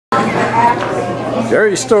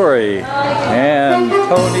Jerry Story and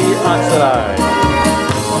Tony Oxendine.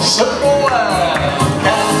 Circle line,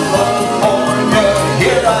 California,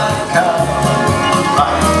 here I come.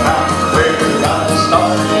 Right where I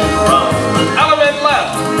started from. Element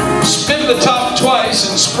left. Spin the top twice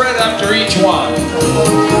and spread after each one.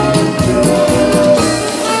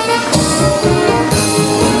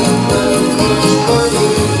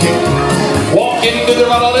 Walk into the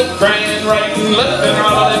right grand, right and left and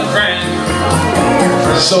right and grand.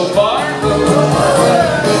 So far,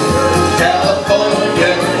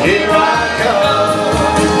 California, here I come.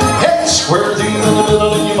 Head square through the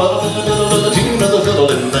middle and you muddle in the middle of the tune of the fiddle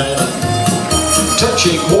and then touch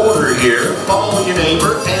a quarter here, follow your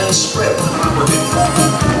neighbor and spread.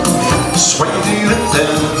 Swing through and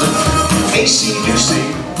then AC-doocy.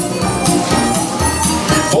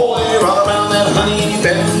 Boy, run around that honey and you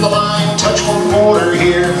bend the line, touch one quarter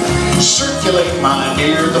here. Circulate, my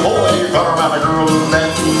dear, the boy run around a girl and then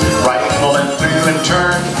right moment through and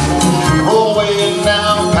turn. Roll away and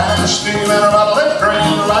down, pass through and around the left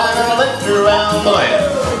grand, right and left around the left.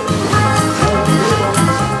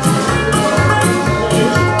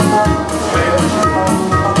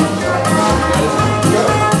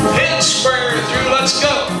 head square through, let's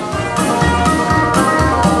go.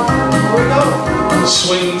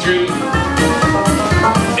 Swing through,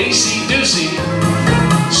 AC-doocy.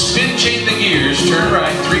 Spin, change the gears, turn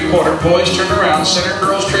right, three-quarter, boys turn around, center,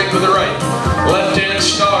 girls trade with the right. Left-hand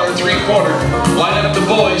star, three-quarter, line up the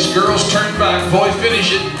boys, girls turn back, boy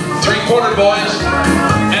finish it, three-quarter boys,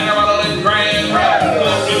 and a rattle in grand, right,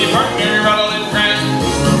 left, and your partner, rattle in grand.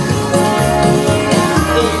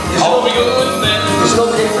 All we good then. Is it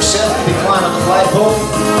okay for Seth to be climbing the flagpole?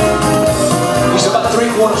 He's about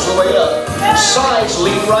three-quarters of the way up. Sides,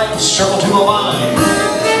 lean right, circle to a line.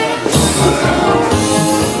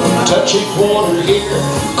 Touch a quarter here,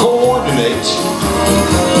 coordinate.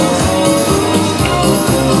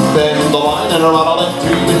 Bend the line and around a left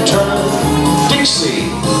through and turn. Dixie.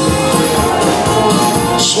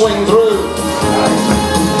 Swing through.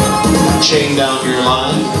 Chain down your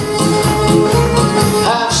line.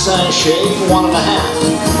 Half sachet,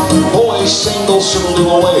 1.5. Boys single, circle to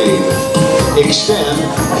a wave. Extend,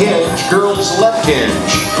 hinge, girls left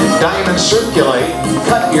hinge. Diamond circulate,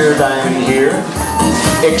 cut your diamond here.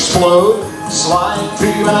 Explode, slide through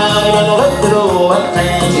and out and left to the left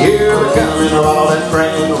hand. Here we're coming around that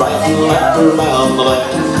grand, right and left around the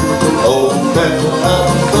left. Open up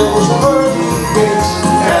those pearly gates,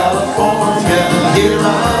 California, here I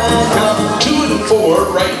come. 2 and 4,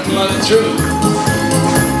 right and left through.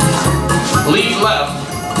 Lead left,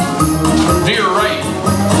 veer right,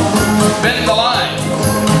 bend the line,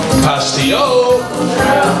 Castillo,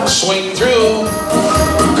 swing through,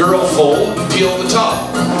 girl fold, peel the top.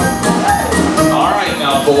 Alright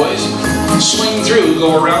now boys, swing through,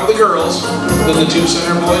 go around the girls, then the two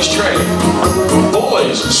center boys trade.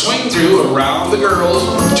 Boys, swing through, around the girls,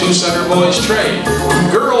 two center boys trade.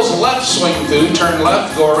 Girls left swing through, turn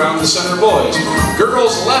left, go around the center boys.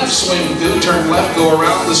 Girls left swing through, turn left, go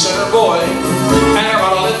around the center boy. And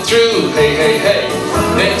roll it through, hey, hey, hey.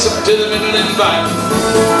 Dance up to the middle and back.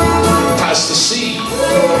 Past the C.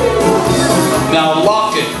 Now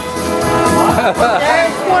lock it.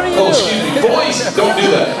 Oh, excuse me. Boys, don't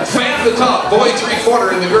do that. Fan the top. Boy,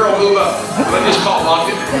 three-quarter, and the girl move up. I just call lock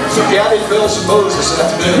it. So yeah, I did Bill some Moses this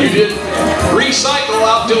afternoon. You did. Recycle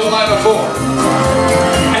out to a line of 4.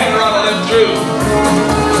 And run it up through.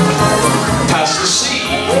 Past the C.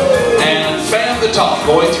 And fan the top.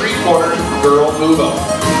 Boy, three-quarter, girl, move up.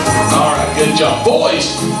 Alright, good job.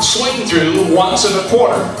 Boys, swing through 1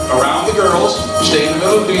 1/4. Around the girls. Stay in the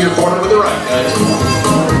middle, do your quarter with the right, guys.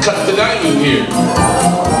 Cut the diamond here.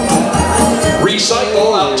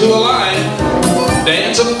 Recycle out to a line.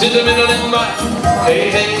 Dance up to the middle and back. Hey,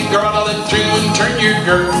 hey, girl, it through and turn your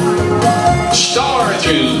girt. Star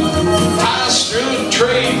through. Pass through and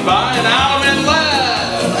trade by an element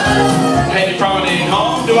left. Hey, promenade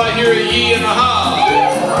home. Do I hear a ye and a ha?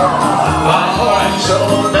 Alright,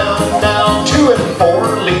 settle down, down, 2 and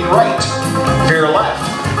 4, lean right, veer left,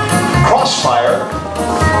 crossfire,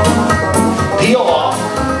 peel off,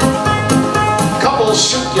 couples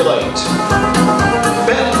circulate,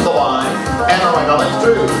 bend the line, and right on it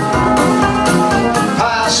through.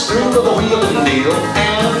 Pass through to the wheel and deal,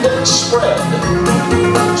 and spread.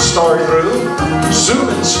 Star through, zoom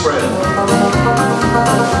and spread.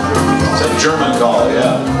 It's a German call,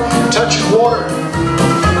 yeah. Touch a quarter.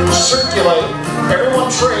 Circulate,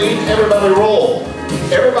 everyone trade, everybody roll.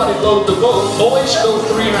 Everybody load the boat. Boys go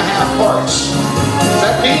 3.5 parts.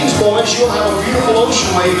 That means, boys, you'll have a beautiful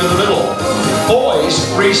ocean wave in the middle. Boys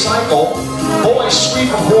recycle, Boys sweep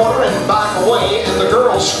a quarter and back away, and the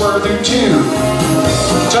girls square through 2.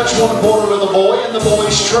 Touch 1 quarter with the boy, and the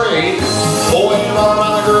boys trade. Boy run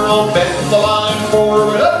around the girl, bend the line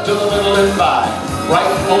forward, up to the middle and back. Right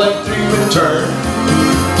and left through and turn.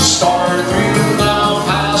 Start through, now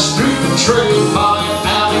pass through the trade. By an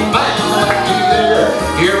alley, bam, left you there.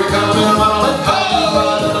 Here we come in, right and left, right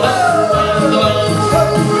and left, right and left.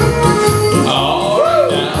 All right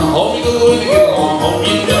now, home you go, you get along, home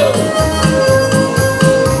you go.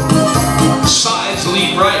 Sides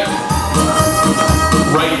lead right.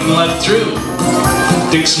 Right and left through.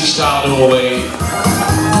 Dixie style to away.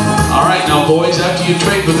 All right, now boys, after you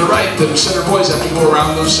trade with the right, the center boys have to go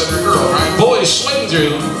around those center girls, right? Boys swing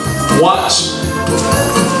through once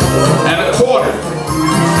and a quarter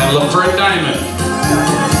and look for a diamond.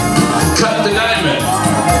 Cut the diamond.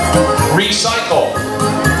 Recycle.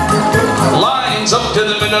 Lines up to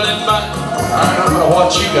the middle and back. All right, I'm going to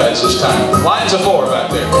watch you guys this time. Lines of 4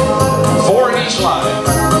 back there. 4 in each line.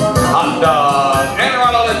 Hot dog. And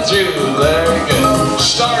right on it through. Very good.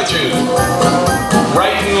 Star through.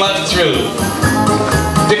 Right and left through.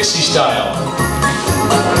 Dixie style.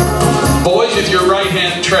 Boys, with your right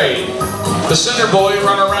hand trade. The center boy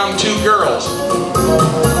run around 2 girls.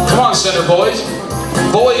 Come on, center boys.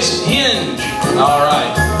 Boys hinge. All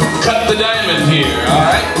right. Cut the diamond here. All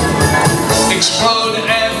right. Explode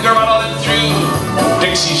and go right on it through.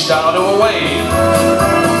 Dixie style to away.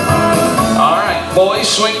 All right. Boys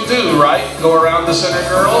swing through, right? Go around the center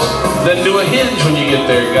girls. Then do a hinge when you get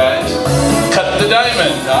there, guys. Cut the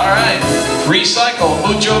diamond. All right. Recycle.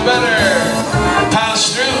 Mucho better.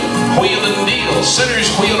 Pass through. Wheel and deal.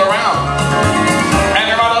 Centers wheel around. And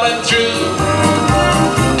they're right on it through.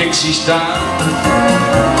 Dixie style.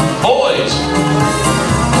 Boys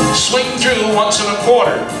swing through once and a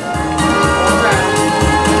quarter.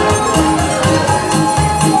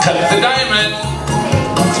 Cut the diamond.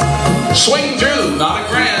 Swing through, not a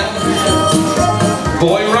grand.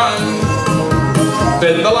 Boy run.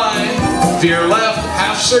 Bend the line. Veer left,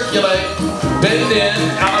 half circulate. Bend in,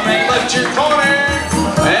 now make left your corner.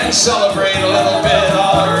 And celebrate a little bit.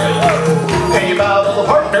 All right. Hey, bow to the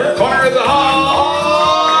partner.